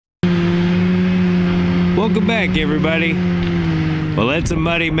Welcome back, everybody. Well, it's a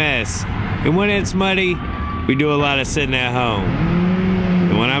muddy mess. And when it's muddy, we do a lot of sitting at home.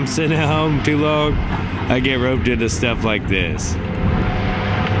 And when I'm sitting at home too long, I get roped into stuff like this.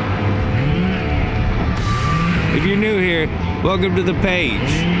 If you're new here, welcome to the page.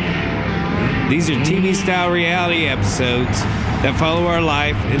 These are TV-style reality episodes that follow our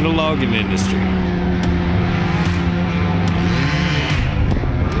life in the logging industry.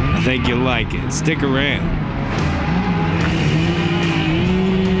 I think you'll like it. Stick around.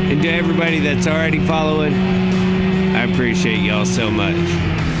 And to everybody that's already following, I appreciate y'all so much.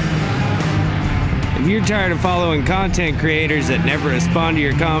 If you're tired of following content creators that never respond to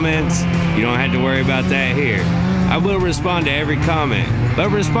your comments, you don't have to worry about that here. I will respond to every comment,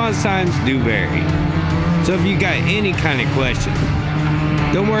 but response times do vary. So if you got any kind of question,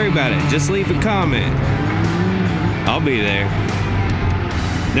 don't worry about it, just leave a comment. I'll be there.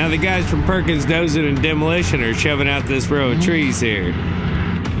 Now the guys from Perkins Dozing and Demolition are shoving out this row of trees here.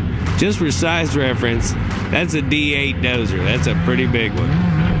 Just for size reference, that's a D8 dozer. That's a pretty big one.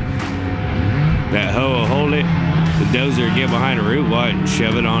 That hoe will hold it, the dozer will get behind a root wad and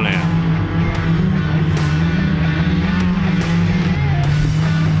shove it on out.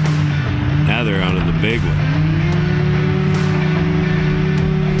 Now they're onto the big one.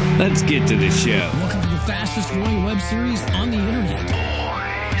 Let's get to the show. Welcome to the fastest growing web series on the internet.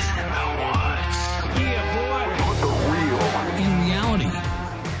 Boys in the woods. Yeah, boy. In reality.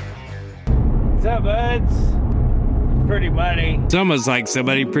 What's up, buds? It's pretty muddy. It's almost like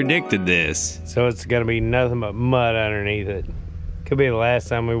somebody predicted this. So it's gonna be nothing but mud underneath it. Could be the last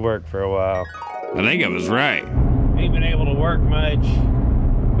time we work for a while. I think I was right. Ain't been able to work much.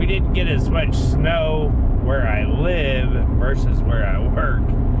 We didn't get as much snow where I live versus where I work.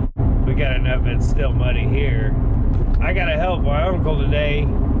 We got enough, it's still muddy here. I gotta help my uncle today,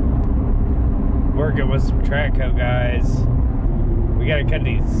 working with some track hoe guys. We gotta cut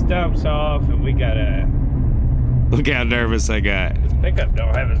these stumps off and we gotta... Look how nervous I got. This pickup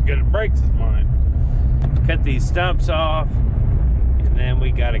don't have as good of brakes as mine. Cut these stumps off and then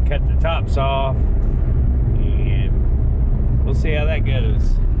we gotta cut the tops off and we'll see how that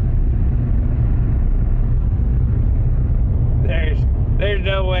goes. There's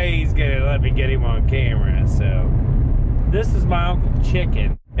no way he's gonna let me get him on camera, so. This is my Uncle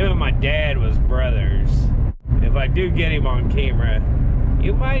Chicken. Him and my dad was brothers. If I do get him on camera,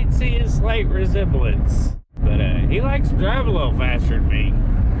 you might see a slight resemblance. But he likes to drive a little faster than me.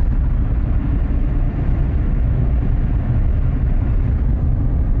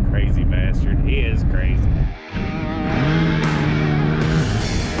 Crazy bastard, he is crazy.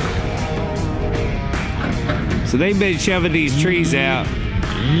 So they've been shoving these trees out.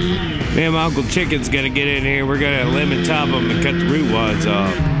 Me and my Uncle Chicken's gonna get in here. We're gonna lemon top them and cut the root wads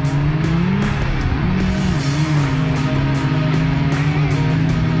off.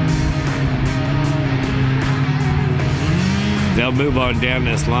 They'll move on down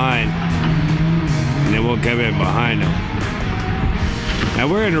this line and then we'll come in behind them. Now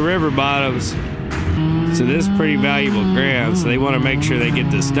we're in the river bottoms, so this is pretty valuable ground, so they want to make sure they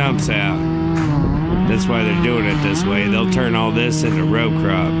get the stumps out. That's why they're doing it this way. They'll turn all this into row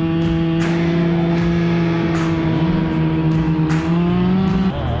crop.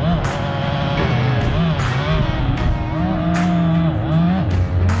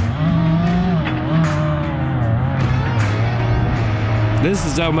 This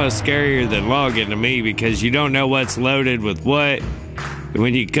is almost scarier than logging to me because you don't know what's loaded with what. And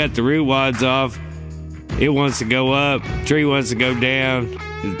when you cut the root wads off, it wants to go up, the tree wants to go down.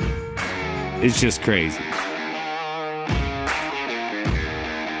 It's just crazy.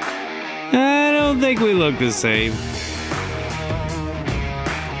 I don't think we look the same.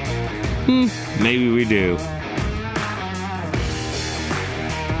 Maybe we do.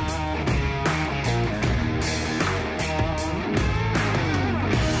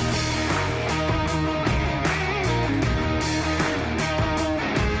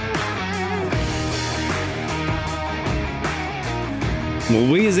 Well,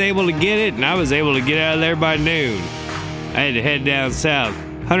 we was able to get it, and I was able to get out of there by noon. I had to head down south.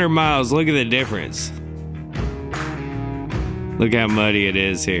 100 miles, look at the difference. Look how muddy it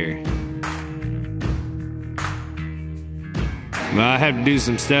is here. Well, I have to do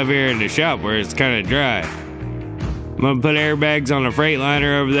some stuff here in the shop where it's kind of dry. I'm gonna put airbags on the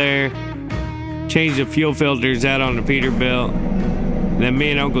Freightliner over there, change the fuel filters out on the Peterbilt, and then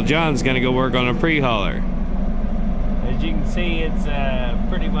me and Uncle John's gonna go work on a pre-hauler. As you can see, it's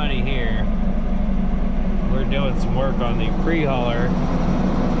pretty muddy here. We're doing some work on the pre-hauler,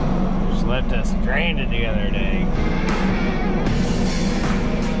 which left us stranded the other day.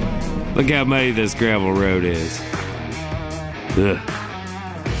 Look how muddy this gravel road is. Ugh.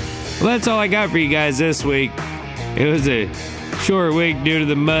 Well, that's all I got for you guys this week. It was a short week due to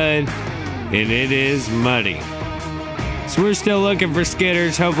the mud, and it is muddy. So we're still looking for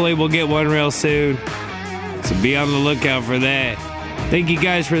skidders. Hopefully we'll get one real soon. So be on the lookout for that. Thank you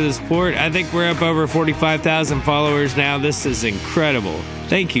guys for the support. I think we're up over 45,000 followers now. This is incredible.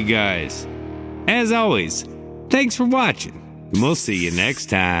 Thank you guys. As always, thanks for watching. And we'll see you next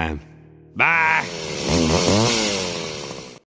time. Bye.